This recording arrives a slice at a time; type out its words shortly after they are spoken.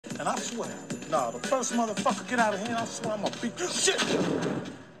And I swear, nah, the first motherfucker get out of here, I swear I'm gonna beat the shit.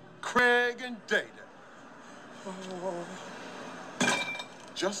 Craig and Data.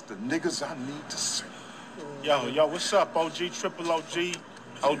 Just the niggas I need to see. Yo, what's up, OG, triple OG,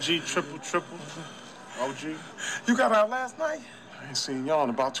 OG, triple, OG? You got out last night? I ain't seen y'all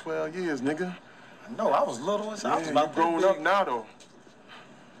in about 12 years, nigga. No, I was little. I was about you growing up now, though.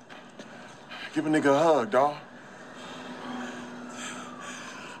 Give a nigga a hug, dawg.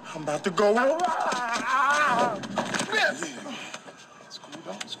 I'm about to go. Yes. It's cool,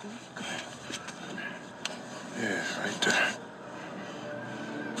 dog. It's cool. Come here. Yeah, right there.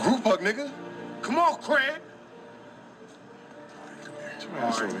 Group hug, nigga. Come on, Craig. All right, come here. Come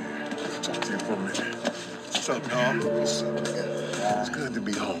over here. Talk to you for a minute. What's up, dog? What's up, nigga? It's good to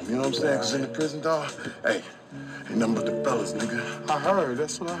be home, you know what I'm saying? Because in the prison, dog, hey, ain't nothing but the fellas, nigga. I heard.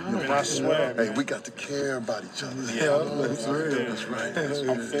 That's what I heard. I swear. Hey, we got to care about each other. Yeah, that's real. That's right. That's I'm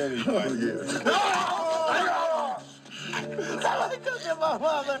right. feeling you, Oh, yeah.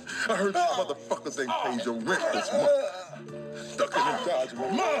 I heard you motherfuckers ain't paid your rent this month. Stuck in them dodging my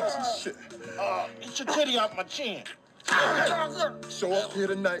moms and shit. Get your titty off my chin. Show up here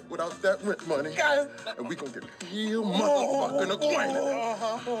tonight without that rent money, and we gonna get real motherfucking acquainted.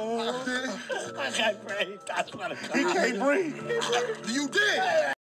 I can't breathe. That's what He can't breathe. You did.